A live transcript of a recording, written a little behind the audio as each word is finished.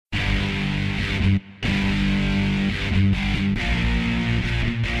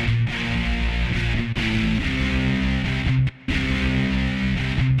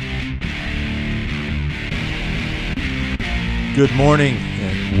Good morning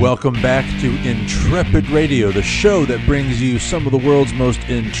and welcome back to Intrepid Radio, the show that brings you some of the world's most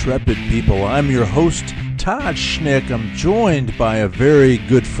intrepid people. I'm your host, Todd Schnick. I'm joined by a very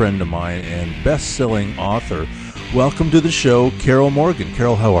good friend of mine and best-selling author. Welcome to the show, Carol Morgan.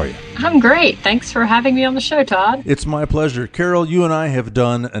 Carol, how are you? I'm great. Thanks for having me on the show, Todd. It's my pleasure. Carol, you and I have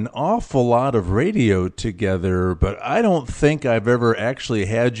done an awful lot of radio together, but I don't think I've ever actually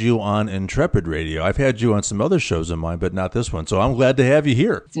had you on Intrepid Radio. I've had you on some other shows of mine, but not this one. So I'm glad to have you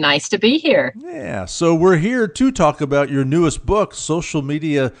here. It's nice to be here. Yeah. So we're here to talk about your newest book, Social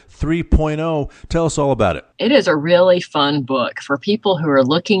Media 3.0. Tell us all about it. It is a really fun book for people who are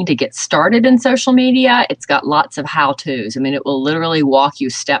looking to get started in social media. It's got lots of how-tos. I mean, it will literally walk you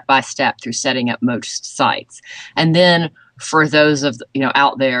step by step through setting up most sites. And then for those of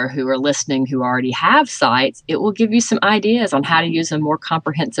out there who are listening who already have sites, it will give you some ideas on how to use them more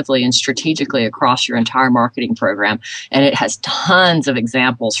comprehensively and strategically across your entire marketing program. And it has tons of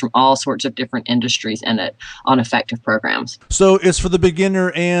examples from all sorts of different industries in it on effective programs. So it's for the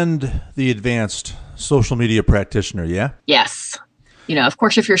beginner and the advanced social media practitioner, yeah? Yes. Of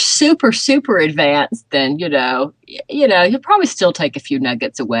course, if you're super, super advanced, then, you'll probably still take a few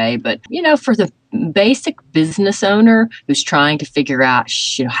nuggets away. But, for the basic business owner who's trying to figure out,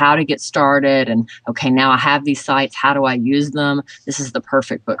 how to get started and, okay, now I have these sites, how do I use them? This is the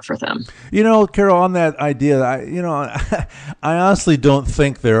perfect book for them. Carol, on that idea, I honestly don't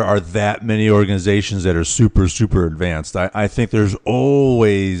think there are that many organizations that are super, super advanced. I think there's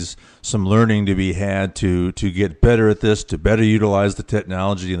always some learning to be had to get better at this, to better utilize the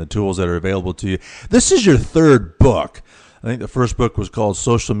technology and the tools that are available to you. This is your third book. I think the first book was called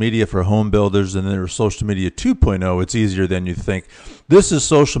Social Media for Home Builders, and then there was Social Media 2.0. It's easier than you think. This is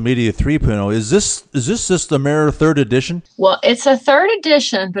Social Media 3.0. Is this just the mere third edition? Well, it's a third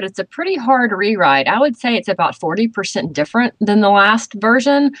edition, but it's a pretty hard rewrite. I would say it's about 40% different than the last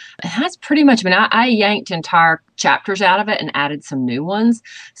version. And that's pretty much, I yanked entire chapters out of it and added some new ones.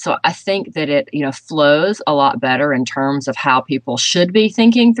 So I think that it, flows a lot better in terms of how people should be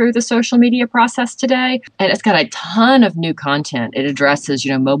thinking through the social media process today. And it's got a ton of new content. It addresses,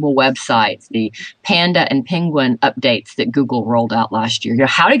 mobile websites, the Panda and Penguin updates that Google rolled out last year,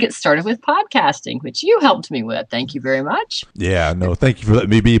 how to get started with podcasting, which you helped me with. Thank you very much. Yeah, no, thank you for letting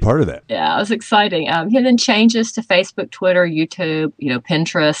me be part of that. Yeah, it was exciting. Then changes to Facebook, Twitter, YouTube,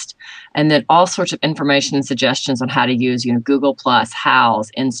 Pinterest, and then all sorts of information and suggestions on how to use, Google Plus, Houzz,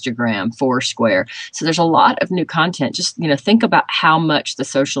 Instagram, Foursquare. So there's a lot of new content. Just, think about how much the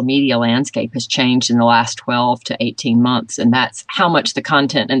social media landscape has changed in the last 12 to 18 months. And that's how much the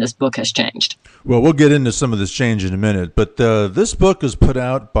content in this book has changed. Well, we'll get into some of this change in a minute, but this book is put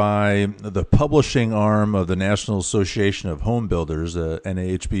out by the publishing arm of the National Association of Home Builders,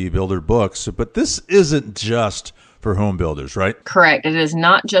 NAHB Builder Books. But this isn't just for home builders, right? Correct. It is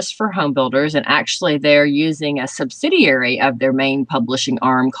not just for home builders. And actually, they're using a subsidiary of their main publishing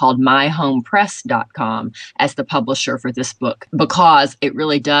arm called myhomepress.com as the publisher for this book, because it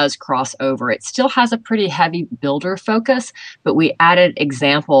really does cross over. It still has a pretty heavy builder focus, but we added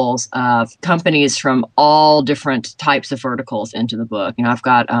examples of companies from all different types of verticals into the book. I've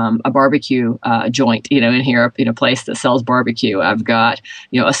got a barbecue joint, in here, a place that sells barbecue. I've got,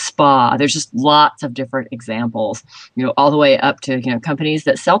 a spa. There's just lots of different examples, all the way up to, companies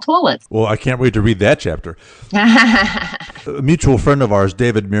that sell toilets. Well, I can't wait to read that chapter. A mutual friend of ours,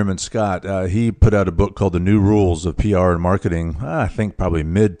 David Meerman Scott, he put out a book called The New Rules of PR and Marketing, I think probably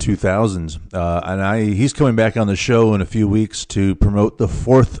mid-2000s. And he's coming back on the show in a few weeks to promote the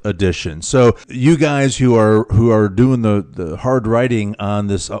fourth edition. So you guys who are doing the hard writing on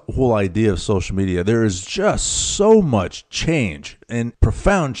this whole idea of social media, there is just so much change and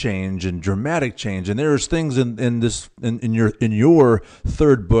profound change and dramatic change. And there's things in your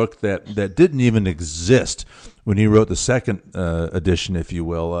third book that didn't even exist when you wrote the second edition, if you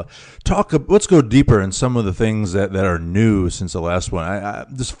will. Let's go deeper in some of the things that are new since the last one.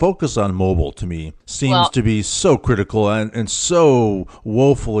 This focus on mobile, to me, seems to be so critical and so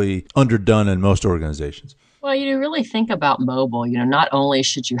woefully underdone in most organizations. Well, you really think about mobile, not only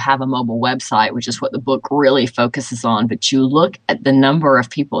should you have a mobile website, which is what the book really focuses on, but you look at the number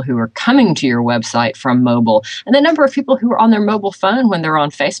of people who are coming to your website from mobile and the number of people who are on their mobile phone when they're on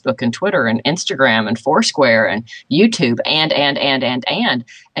Facebook and Twitter and Instagram and Foursquare and YouTube and.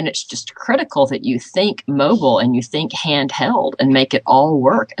 And it's just critical that you think mobile and you think handheld and make it all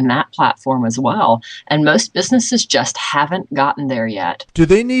work in that platform as well. And most businesses just haven't gotten there yet. Do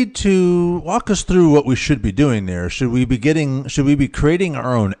they need to walk us through what we should be doing there? Should we be creating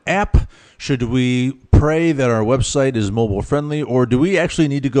our own app? Should we pray that our website is mobile friendly, or do we actually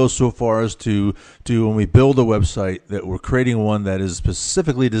need to go so far as to when we build a website that we're creating one that is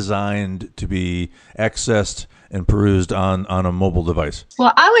specifically designed to be accessed and perused on a mobile device?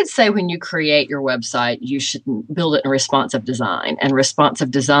 Well, I would say when you create your website, you should build it in responsive design. And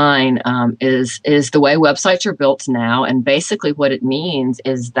responsive design is the way websites are built now. And basically what it means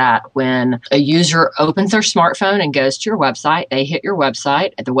is that when a user opens their smartphone and goes to your website, they hit your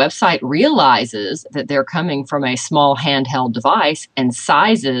website, the website realizes that they're coming from a small handheld device and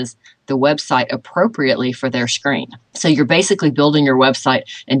sizes the website appropriately for their screen. So you're basically building your website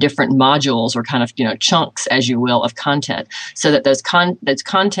in different modules or kind of, chunks, as you will, of content, so that those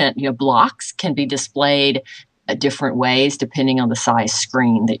content, blocks can be displayed different ways depending on the size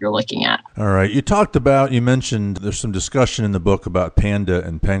screen that you're looking at. All right. You mentioned there's some discussion in the book about Panda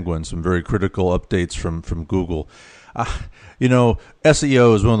and Penguin, some very critical updates from Google.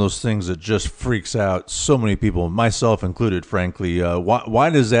 SEO is one of those things that just freaks out so many people, myself included, frankly. Why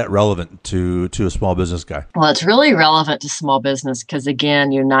is that relevant to a small business guy? Well, it's really relevant to small business because,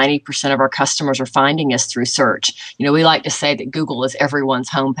 again, 90% of our customers are finding us through search. We like to say that Google is everyone's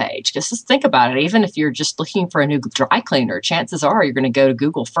homepage. Just think about it. Even if you're just looking for a new dry cleaner, chances are you're going to go to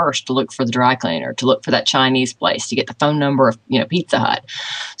Google first to look for the dry cleaner, to look for that Chinese place, to get the phone number of Pizza Hut.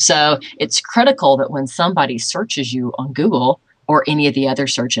 So it's critical that when somebody searches you on Google or any of the other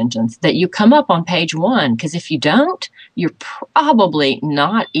search engines, that you come up on page one, because if you don't, you're probably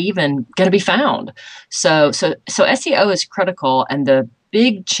not even going to be found. So SEO is critical, and the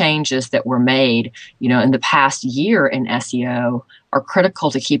big changes that were made, in the past year in SEO are critical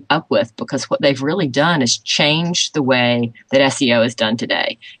to keep up with, because what they've really done is change the way that SEO is done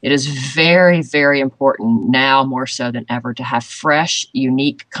today. It is very, very important now more so than ever to have fresh,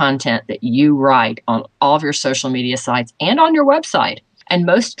 unique content that you write on all of your social media sites and on your website. And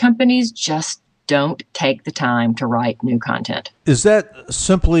most companies just don't take the time to write new content. Is that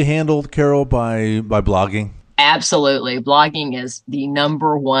simply handled, Carol, by blogging? Absolutely. Blogging is the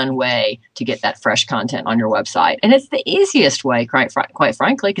number one way to get that fresh content on your website. And it's the easiest way, quite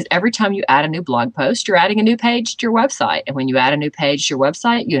frankly, because every time you add a new blog post, you're adding a new page to your website. And when you add a new page to your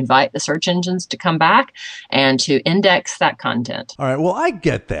website, you invite the search engines to come back and to index that content. All right. Well, I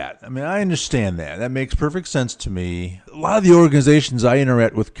get that. I understand that. That makes perfect sense to me. A lot of the organizations I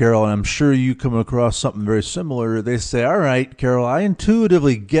interact with, Carol, and I'm sure you come across something very similar, they say, all right, Carol, I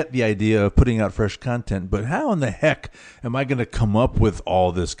intuitively get the idea of putting out fresh content, but how in the heck am I going to come up with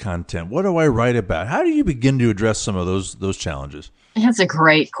all this content? What do I write about? How do you begin to address some of those challenges? That's a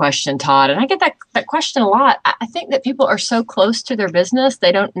great question, Todd. And I get that question a lot. I think that people are so close to their business,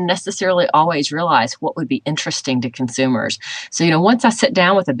 they don't necessarily always realize what would be interesting to consumers. So, once I sit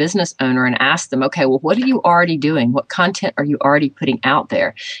down with a business owner and ask them, okay, well, what are you already doing? What content are you already putting out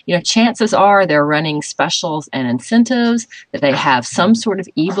there? Chances are they're running specials and incentives, that they have some sort of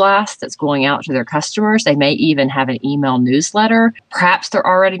e-blast that's going out to their customers. They may even have an email newsletter. Perhaps they're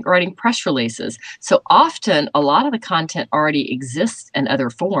already writing press releases. So often a lot of the content already exists in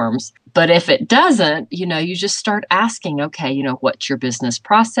other forms. But if it doesn't, you just start asking, okay, what's your business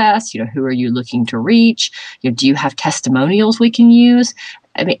process? Who are you looking to reach? Do you have testimonials we can use?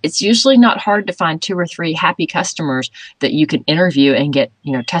 It's usually not hard to find 2 or 3 happy customers that you can interview and get,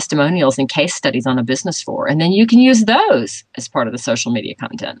 testimonials and case studies on a business for. And then you can use those as part of the social media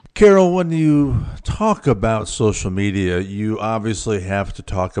content. Carol, when you talk about social media, you obviously have to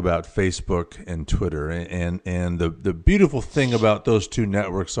talk about Facebook and Twitter. And the beautiful thing about those two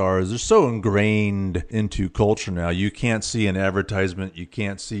networks is they're so ingrained into culture now. You can't see an advertisement. You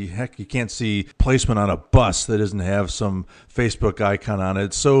can't see placement on a bus that doesn't have some Facebook icon on it.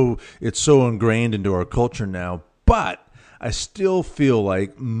 It's so ingrained into our culture now, but I still feel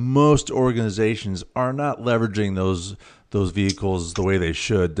like most organizations are not leveraging those vehicles the way they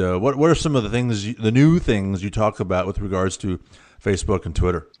should. What are some of the new things you talk about with regards to Facebook and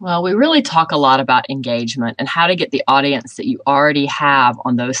Twitter? Well, we really talk a lot about engagement and how to get the audience that you already have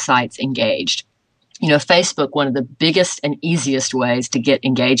on those sites engaged. Facebook, one of the biggest and easiest ways to get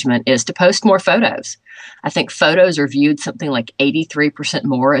engagement is to post more photos. I think photos are viewed something like 83%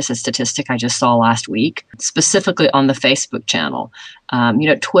 more as a statistic I just saw last week, specifically on the Facebook channel.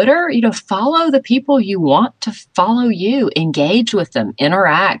 Twitter, follow the people you want to follow you, engage with them,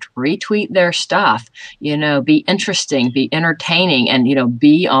 interact, retweet their stuff, be interesting, be entertaining, and,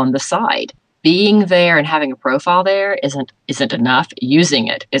 be on the side. Being there and having a profile there isn't enough. Using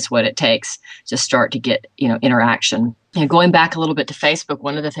it is what it takes to start to get, interaction. Going back a little bit to Facebook,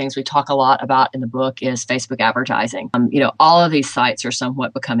 one of the things we talk a lot about in the book is Facebook advertising. All of these sites are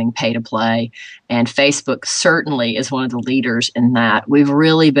somewhat becoming pay to play, and Facebook certainly is one of the leaders in that. We've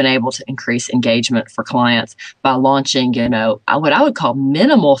really been able to increase engagement for clients by launching, what I would call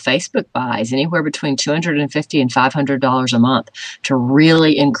minimal Facebook buys, anywhere between $250 and $500 a month, to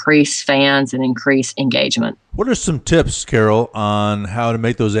really increase fans and increase engagement. What are some tips, Carol, on how to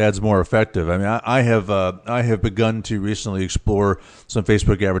make those ads more effective? I mean, I have begun to recently explore some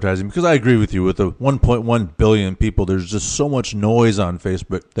Facebook advertising because I agree with you. With the 1.1 billion people, there's just so much noise on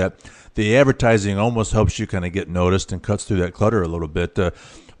Facebook that the advertising almost helps you kind of get noticed and cuts through that clutter a little bit.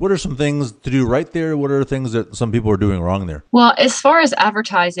 What are some things to do right there? What are things that some people are doing wrong there? Well, as far as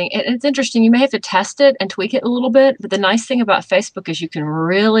advertising, it's interesting. You may have to test it and tweak it a little bit. But the nice thing about Facebook is you can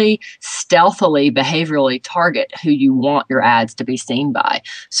really stealthily, behaviorally target who you want your ads to be seen by.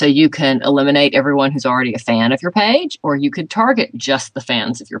 So you can eliminate everyone who's already a fan of your page, or you could target just the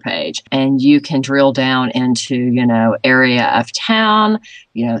fans of your page. And you can drill down into, area of town,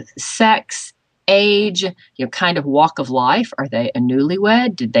 sex, age, kind of walk of life. Are they a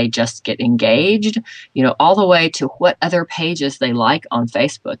newlywed? Did they just get engaged? All the way to what other pages they like on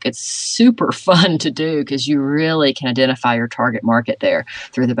Facebook. It's super fun to do because you really can identify your target market there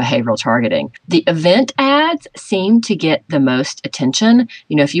through the behavioral targeting. The event ads seem to get the most attention.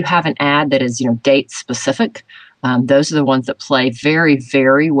 If you have an ad that is, date specific, those are the ones that play very,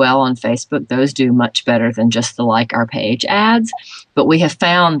 very well on Facebook. Those do much better than just the like our page ads. But we have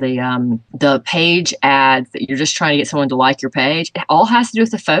found the page ads that you're just trying to get someone to like your page, it all has to do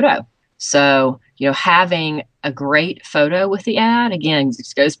with the photo. So, having a great photo with the ad, again,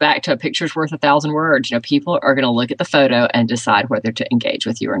 it goes back to a picture's worth 1,000 words. People are going to look at the photo and decide whether to engage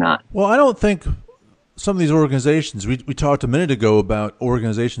with you or not. Well, I don't think some of these organizations, we talked a minute ago about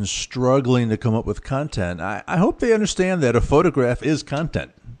organizations struggling to come up with content. I hope they understand that a photograph is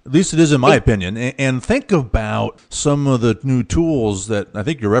content. At least it is in my opinion. And think about some of the new tools that I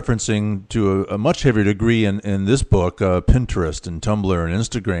think you're referencing to a much heavier degree in this book, Pinterest and Tumblr and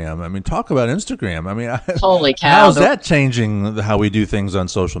Instagram. I mean, talk about Instagram. I mean, holy cow. How's that changing how we do things on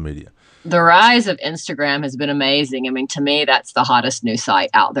social media? The rise of Instagram has been amazing. I mean, to me, that's the hottest new site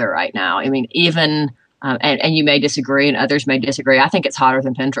out there right now. I mean, even, and you may disagree and others may disagree, I think it's hotter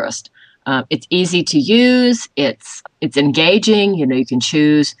than Pinterest. It's easy to use. It's engaging. You can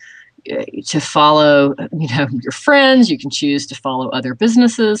choose to follow, your friends. You can choose to follow other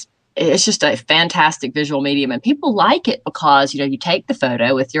businesses. It's just a fantastic visual medium, and people like it because, you take the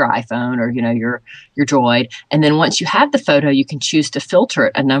photo with your iPhone or, your Droid. And then once you have the photo, you can choose to filter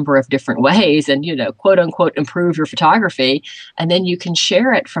it a number of different ways and, quote unquote, improve your photography. And then you can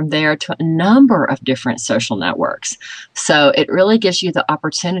share it from there to a number of different social networks. So it really gives you the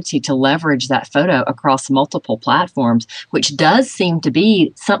opportunity to leverage that photo across multiple platforms, which does seem to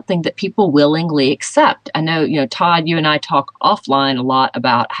be something that people willingly accept. I know, Todd, you and I talk offline a lot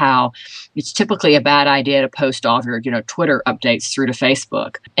about how it's typically a bad idea to post all of your, Twitter updates through to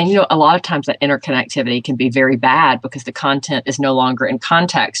Facebook. And, a lot of times that interconnectivity can be very bad because the content is no longer in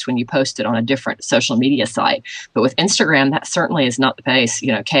context when you post it on a different social media site. But with Instagram, that certainly is not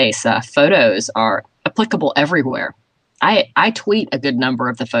the case. Photos are applicable everywhere. I tweet a good number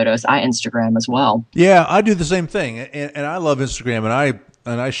of the photos. I Instagram as well. Yeah, I do the same thing. And I love Instagram,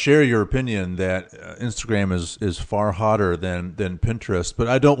 and I share your opinion that Instagram is far hotter than Pinterest, but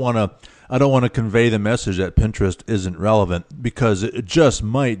I don't want to convey the message that Pinterest isn't relevant, because it just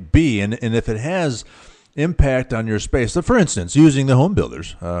might be, and if it has impact on your space. So for instance, using the home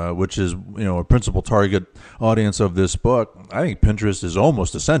builders, which is a principal target audience of this book, I think Pinterest is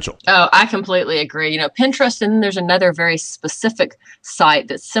almost essential. Oh, I completely agree. Pinterest, and then there's another very specific site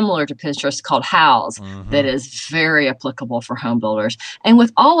that's similar to Pinterest called Houzz that is very applicable for home builders. And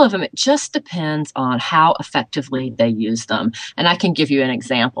with all of them, it just depends on how effectively they use them. And I can give you an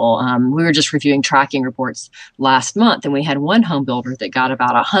example. We were just reviewing tracking reports last month, and we had one home builder that got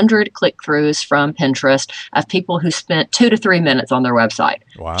about 100 click-throughs from Pinterest of people who spent 2 to 3 minutes on their website,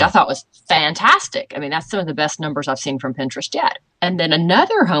 which I thought was fantastic. I mean, that's some of the best numbers I've seen from Pinterest yet. And then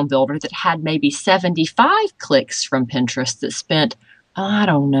another home builder that had maybe 75 clicks from Pinterest that spent,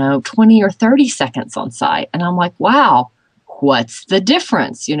 20 or 30 seconds on site. And I'm like, wow, what's the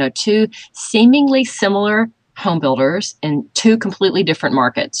difference? Two seemingly similar home builders in two completely different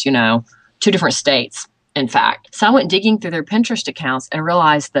markets, 2 different states. In fact, so I went digging through their Pinterest accounts and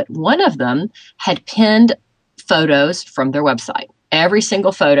realized that one of them had pinned photos from their website. Every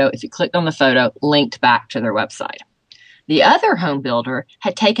single photo, if you clicked on the photo, linked back to their website. The other home builder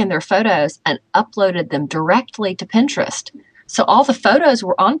had taken their photos and uploaded them directly to Pinterest. So all the photos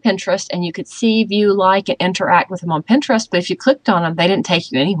were on Pinterest, and you could see, view, like, and interact with them on Pinterest. But if you clicked on them, they didn't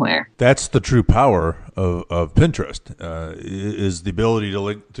take you anywhere. That's the true power of Pinterest, is the ability to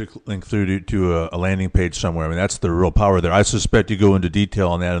link through to a landing page somewhere. I mean, that's the real power there. I suspect you go into detail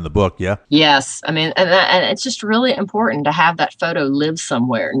on that in the book, yeah? Yes. I mean, and it's just really important to have that photo live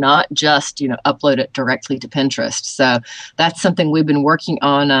somewhere, not just, upload it directly to Pinterest. So that's something we've been working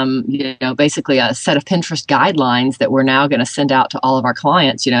on, basically a set of Pinterest guidelines that we're now going to send out to all of our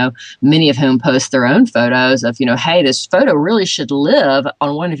clients, many of whom post their own photos of, hey, this photo really should live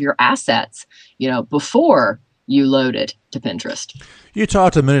on one of your assets, before you load it to Pinterest. You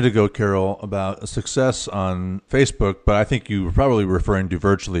talked a minute ago, Carol, about success on Facebook, but I think you were probably referring to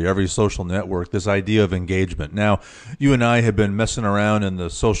virtually every social network, this idea of engagement. Now, you and I have been messing around in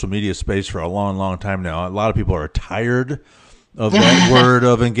the social media space for a long, long time now. A lot of people are tired of that word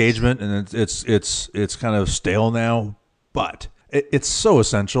of engagement, and it's kind of stale now, but it's so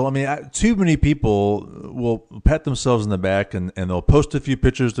essential. I mean, too many people will pat themselves in the back and they'll post a few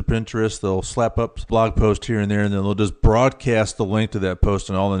pictures to Pinterest. They'll slap up blog post here and there, and then they'll just broadcast the link to that post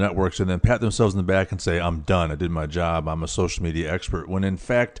on all the networks and then pat themselves in the back and say, I'm done. I did my job. I'm a social media expert. When in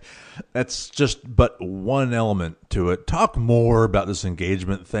fact, that's just but one element to it. Talk more about this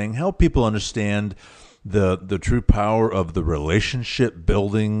engagement thing. Help people understand the true power of the relationship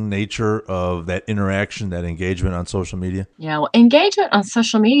building nature of that interaction, that engagement on social media? Yeah, well, engagement on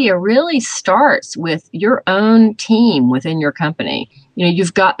social media really starts with your own team within your company.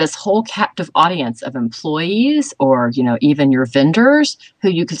 You've got this whole captive audience of employees or, even your vendors who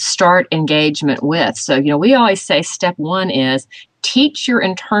you could start engagement with. So, we always say step one is teach your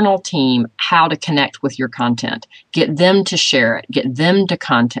internal team how to connect with your content. Get them to share it. Get them to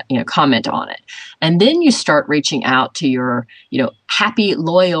comment on it. And then you start reaching out to your, happy,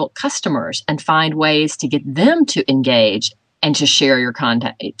 loyal customers and find ways to get them to engage and to share your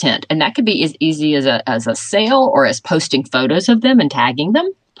content. And that could be as easy as a sale or as posting photos of them and tagging them.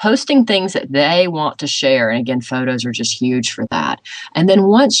 Posting things that they want to share. And again, photos are just huge for that. And then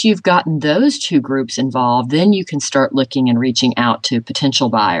once you've gotten those two groups involved, then you can start looking and reaching out to potential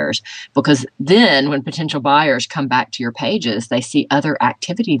buyers. Because then when potential buyers come back to your pages, they see other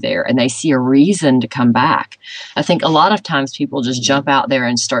activity there and they see a reason to come back. I think a lot of times people just jump out there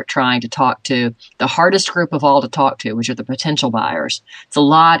and start trying to talk to the hardest group of all to talk to, which are the potential buyers. It's a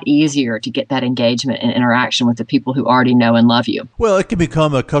lot easier to get that engagement and interaction with the people who already know and love you. Well, it can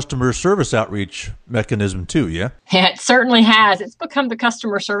become a customer service outreach mechanism too, yeah? Yeah, it certainly has. It's become the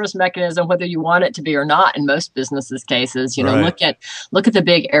customer service mechanism, whether you want it to be or not, in most businesses' cases. Right. Look at the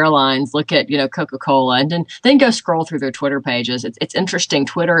big airlines, look at, Coca-Cola, and then go scroll through their Twitter pages. It's interesting.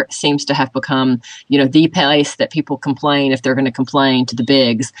 Twitter seems to have become, the place that people complain if they're going to complain to the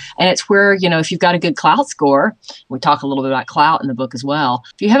bigs. And it's where, if you've got a good clout score, we talk a little bit about clout in the book as well.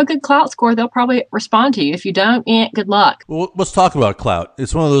 If you have a good clout score, they'll probably respond to you. If you don't, good luck. Well, let's talk about clout.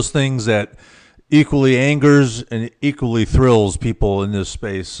 It's one of those things that equally angers and equally thrills people in this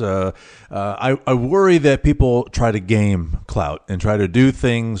space. I worry that people try to game clout and try to do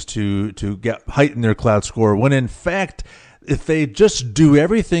things to heighten their clout score, when in fact, if they just do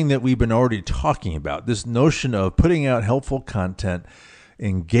everything that we've been already talking about, this notion of putting out helpful content,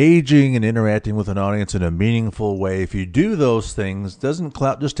 engaging and interacting with an audience in a meaningful way, if you do those things, doesn't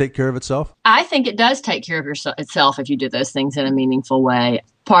clout just take care of itself? I think it does take care of itself if you do those things in a meaningful way.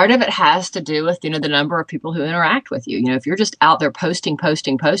 Part of it has to do with, the number of people who interact with you. If you're just out there posting, you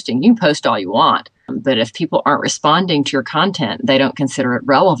can post all you want. But if people aren't responding to your content, they don't consider it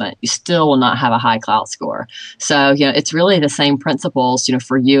relevant, you still will not have a high clout score. So, it's really the same principles,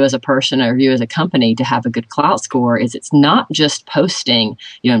 for you as a person or you as a company to have a good clout score. It's not just posting,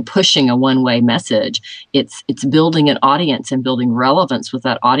 and pushing a one-way message. It's building an audience and building relevance with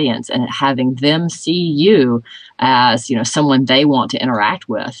that audience and having them see you as, someone they want to interact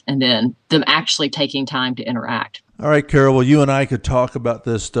with, and then them actually taking time to interact. All right, Carol, well, you and I could talk about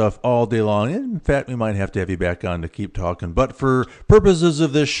this stuff all day long. In fact, we might have to have you back on to keep talking. But for purposes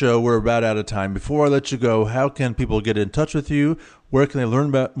of this show, we're about out of time. Before I let you go, how can people get in touch with you? Where can they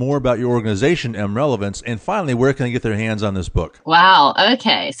learn more about your organization, mRelevance? And finally, where can they get their hands on this book? Wow.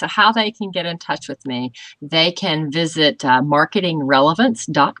 Okay. So how they can get in touch with me, they can visit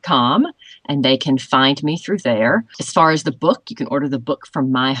marketingrelevance.com. and they can find me through there. As far as the book, you can order the book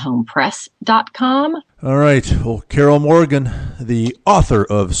from myhomepress.com. All right. Well, Carol Morgan, the author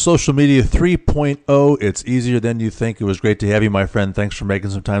of Social Media 3.0, It's Easier Than You Think. It was great to have you, my friend. Thanks for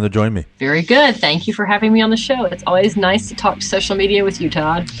making some time to join me. Very good. Thank you for having me on the show. It's always nice to talk social media with you,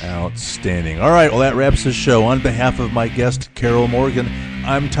 Todd. Outstanding. All right. Well, that wraps the show. On behalf of my guest, Carol Morgan,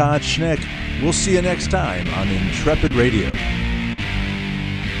 I'm Todd Schneck. We'll see you next time on Intrepid Radio.